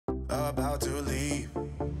about to leave.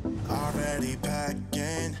 Already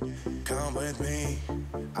packing, come with me.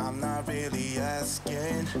 I'm not really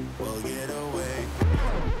asking, we'll get away.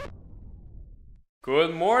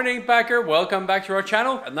 Good morning, Packer. Welcome back to our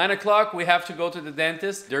channel. At 9 o'clock, we have to go to the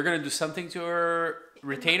dentist. They're gonna do something to her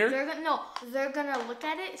retainer. They're gonna look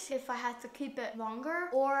at it, see if I have to keep it longer,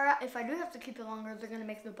 or if I do have to keep it longer, they're gonna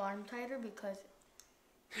make the bottom tighter because.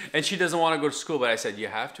 And she doesn't want to go to school, but I said you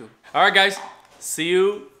have to. All right, guys. See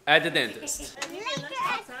you at the dentist.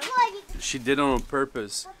 She did it on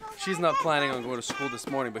purpose. She's not planning on going to school this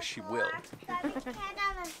morning, but she will.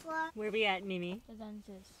 Where are we at, Mimi? The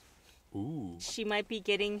dentist. Ooh. She might be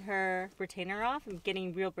getting her retainer off and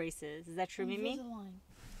getting real braces. Is that true, Mimi?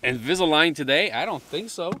 Invisalign today? I don't think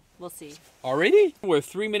so. We'll see. Already? We're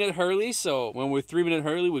 3 minute early, so when we're 3 minute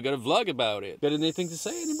early, we got a vlog about it. Got anything to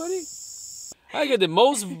say, anybody? I got the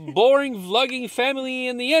most boring vlogging family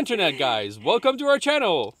in the internet, guys. Welcome to our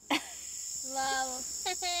channel. Wow.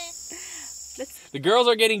 The girls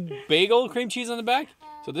are getting bagel cream cheese on the back.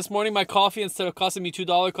 So this morning, my coffee, instead of costing me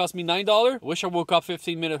 $2, cost me $9. Wish I woke up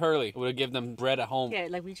 15 minutes early. Would have given them bread at home. Yeah,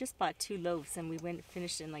 like we just bought 2 loaves and we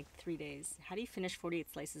finished in like 3 days. How do you finish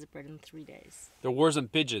 48 slices of bread in 3 days? They're worse than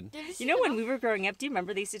pigeon. You know when we were growing up, do you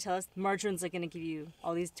remember they used to tell us margarine's like going to give you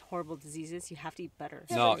all these horrible diseases? You have to eat butter.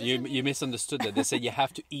 No, you misunderstood that. They said you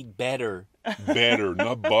have to eat better. Better,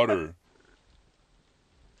 not butter.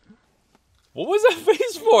 What was that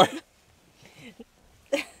face for?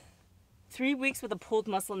 3 weeks with a pulled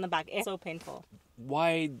muscle in the back. It's so painful.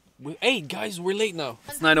 Why? Hey, guys, we're late now.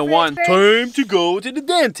 It's 9:01. Time to go to the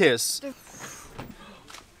dentist.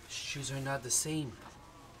 Shoes are not the same.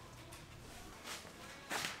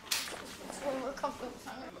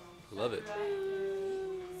 Love it.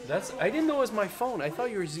 I didn't know it was my phone. I thought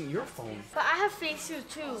you were using your phone. But I have face shoes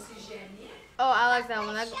too. Oh, I like that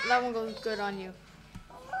one. That one goes good on you.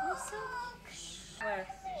 Where?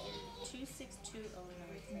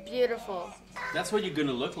 26209. Beautiful. That's what you're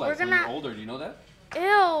gonna look like when you're older. Do you know that? Ew.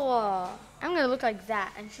 I'm gonna look like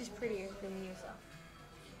that, and she's prettier than you, so.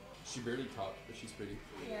 She barely talked, but she's pretty.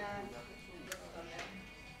 Yeah.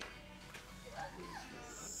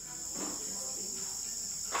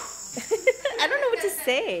 I don't know what to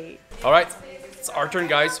say. All right, it's our turn,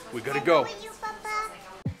 guys. We gotta go.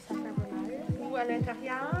 Ou à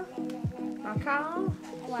l'intérieur. Encore.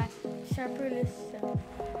 Ouais, je suis un peu lisse.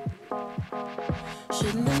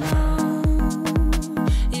 Shouldn't have known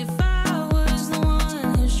if I was the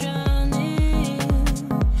one who's drowning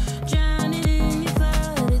in your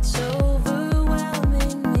flood. It's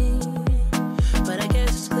overwhelming me, but I guess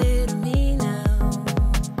it's clear to me now.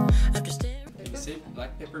 After staring, Can you say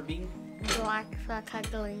black pepper bean? Black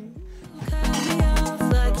crackling. cut me off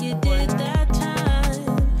like you did that time.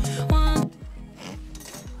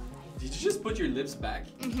 Did you just put your lips back?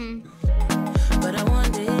 But I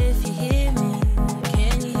wonder if you hear me.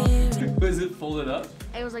 Can you hear me? Was it folded up?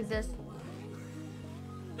 It was like this.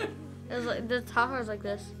 It was like the top was like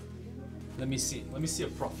this. Let me see. Let me see a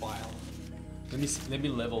profile. Let me see. Let me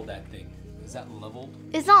level that thing. Is that leveled?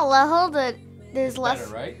 It's not leveled, but there's less.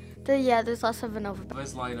 Better, right? Yeah, there's less of an overlap.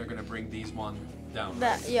 Invisalign are gonna bring these one down.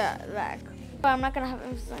 That, yeah, back. But I'm not gonna have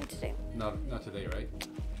Invisalign today. Not today, right?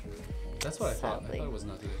 That's what I thought. I thought it was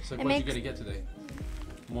not today. So It what you makes- gonna get today?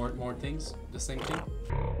 More things? The same thing?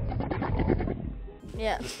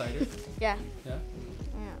 Yeah. Just tighter? Yeah. Yeah?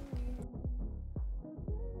 Yeah.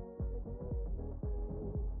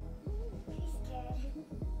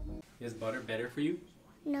 Is butter better for you?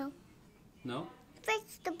 No. No?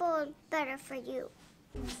 Vegetable better for you.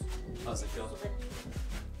 How's it feel? Is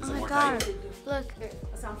Oh it my more god. tight? Look.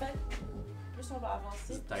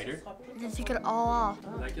 Is it tighter? They take it all off.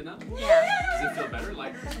 You like it now? Yeah. Does it feel better?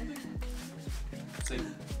 Lighter or something?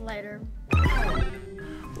 Same. Lighter.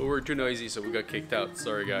 Well, we're too noisy, so we got kicked out.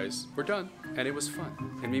 Sorry, guys. We're done. And it was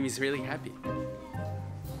fun. And Mimi's really happy.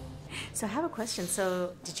 So I have a question.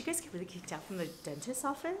 So did you guys get really kicked out from the dentist's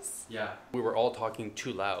office? Yeah. We were all talking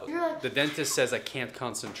too loud. You're like- The dentist says I can't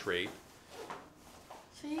concentrate.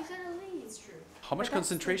 So you gotta leave. It's true. How much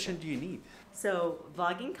concentration do you need? So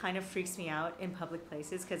vlogging kind of freaks me out in public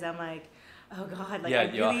places because I'm like, oh god, like Yeah, I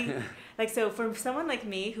yeah. really like. So for someone like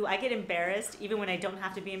me who I get embarrassed even when I don't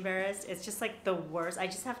have to be embarrassed, it's just like the worst. I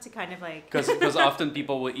just have to kind of like Because often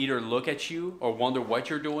people will either look at you or wonder what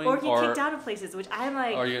you're doing, or get kicked out of places, which I'm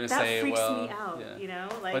like, Or you're gonna that say, freaks well, me out, yeah. you know,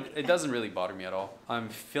 like. But it doesn't really bother me at all. I'm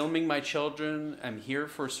filming my children. I'm here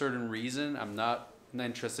for a certain reason. I'm not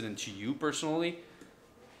interested into you personally.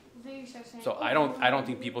 So I don't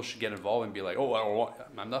think people should get involved and be like, oh,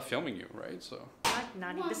 I'm not filming you, right? So.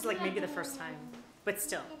 Not even, this is like maybe the first time. but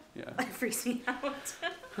still, Yeah. it freaks me out.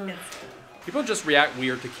 People just react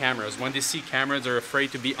weird to cameras. When they see cameras, they're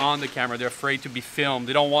afraid to be on the camera. They're afraid to be filmed.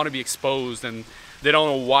 They don't want to be exposed, and they don't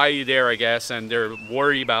know why you're there, I guess. And they're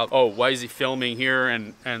worried about, oh, why is he filming here?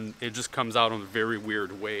 And it just comes out in a very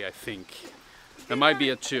weird way, I think. That might be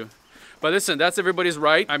it too. But listen, that's everybody's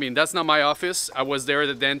right. I mean, that's not my office. I was there at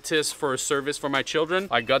the dentist for a service for my children.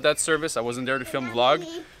 I got that service. I wasn't there to film a vlog.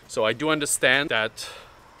 So I do understand that.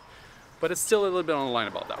 But it's still a little bit on the line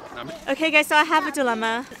about that one. I mean, Okay guys, so I have a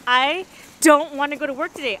dilemma. I don't want to go to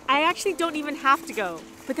work today. I actually don't even have to go.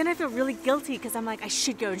 But then I feel really guilty because I'm like, I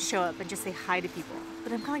should go and show up and just say hi to people.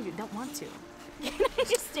 But I'm telling you, don't want to. Can I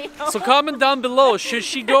just stay home? so comment down below, should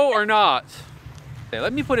she go or not? Okay,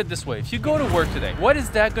 let me put it this way. If you go to work today, what is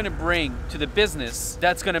that going to bring to the business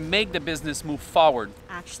that's going to make the business move forward?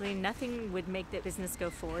 Actually, nothing would make the business go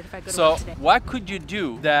forward if I go to So work today. what could you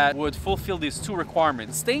do that would fulfill these two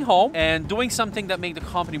requirements? Staying home and doing something that make the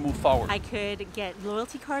company move forward. I could get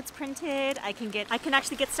loyalty cards printed. I can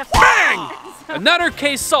actually get stuff. Bang! Another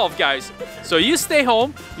case solved, guys. So you stay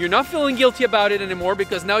home. You're not feeling guilty about it anymore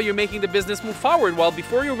because now you're making the business move forward. While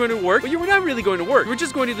before you were going to work, but you were not really going to work. You were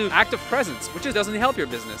just going to do active presence, which just doesn't help your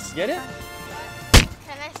business. Get it?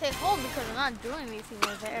 Can I stay home because I'm not doing anything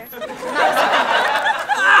over there?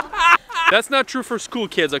 That's not true for school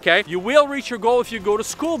kids, okay? You will reach your goal if you go to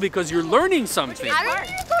school because you're learning something. I don't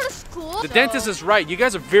need to go to school. The dentist is right. You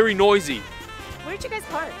guys are very noisy. Where did you guys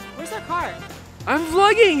park? Where's our car? I'm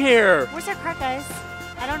vlogging here. Where's our car, guys?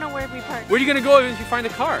 I don't know where we parked. Where are you gonna go if you find the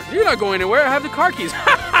car? You're not going anywhere. I have the car keys.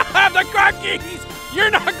 I have the car keys.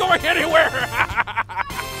 You're not going anywhere.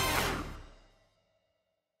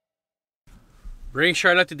 Bring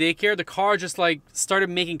Charlotte to daycare. The car just like started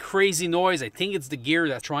making crazy noise. I think it's the gear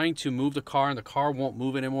that's trying to move the car and the car won't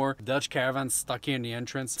move anymore. Dodge Caravan's stuck here in the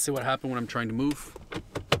entrance. Let's see what happened when I'm trying to move.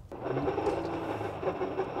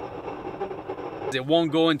 It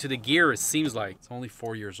won't go into the gear, it seems like. It's only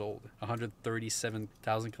 4 years old.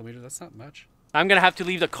 137,000 kilometers, that's not much. I'm gonna have to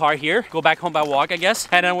leave the car here, go back home by walk, I guess.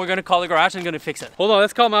 And then we're gonna call the garage and gonna fix it. Hold on,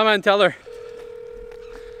 let's call Mama and tell her.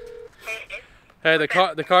 Hey, the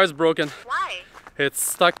car's broken. Why? It's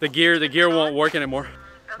stuck, the gear won't work anymore.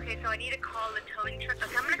 Okay, so I need to call the towing truck.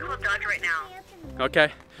 Okay, I'm gonna call Dodge right now.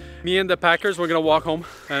 Okay. Me and the Packers, we're gonna walk home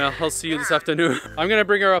and I'll see you this afternoon. I'm gonna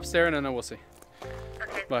bring her upstairs and then we'll see.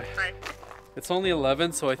 Okay, Bye. bye. It's only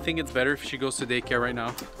 11, so I think it's better if she goes to daycare right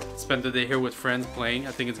now. Spend the day here with friends playing.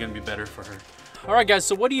 I think it's gonna be better for her. All right, guys,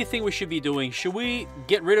 so what do you think we should be doing? Should we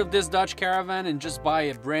get rid of this Dodge Caravan and just buy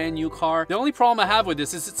a brand new car? The only problem I have with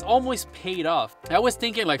this is it's almost paid off. I was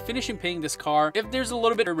thinking like finishing paying this car. If there's a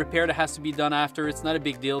little bit of repair that has to be done after, it's not a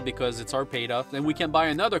big deal because it's our paid off. Then we can buy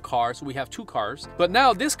another car, so we have two cars. But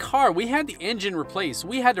now this car, we had the engine replaced.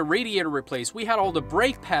 We had the radiator replaced. We had all the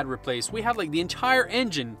brake pad replaced. We had like the entire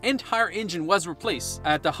engine was replaced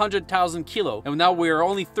at the 100,000 kilo. And now we're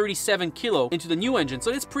only 37 kilo into the new engine. So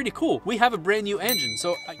it's pretty cool. We have a brand new engine,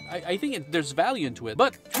 so I think there's value into it.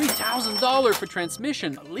 But $3,000 for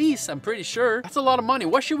transmission, at least, I'm pretty sure. That's a lot of money.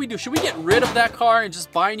 What should we do? Should we get rid of that car and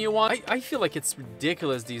just buy a new one? I feel like it's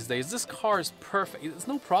ridiculous these days. This car is perfect. There's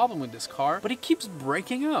no problem with this car, but it keeps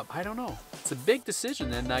breaking up. I don't know. It's a big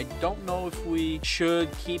decision, and I don't know if we should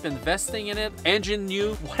keep investing in it. Engine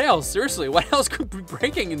new. What else? Seriously, what else could be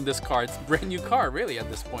breaking in this car? It's a brand new car, really, at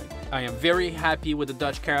this point. I am very happy with the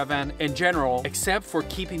Dodge Caravan in general, except for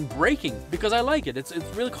keeping braking, because I like it. It's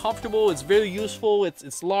really comfortable. It's very useful.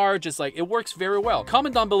 It's large. It's like, it works very well.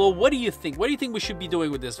 Comment down below. What do you think? What do you think we should be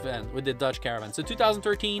doing with this van, with the Dodge Caravan? So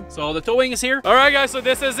 2013. So the towing is here. All right, guys. So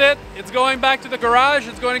this is it. It's going back to the garage.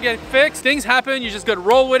 It's going to get fixed. Things happen. You just got to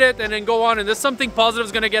roll with it and then go on. And there's something positive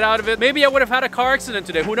is going to get out of it. Maybe I would have had a car accident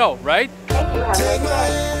today. Who knows, right? Take my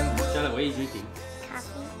hand.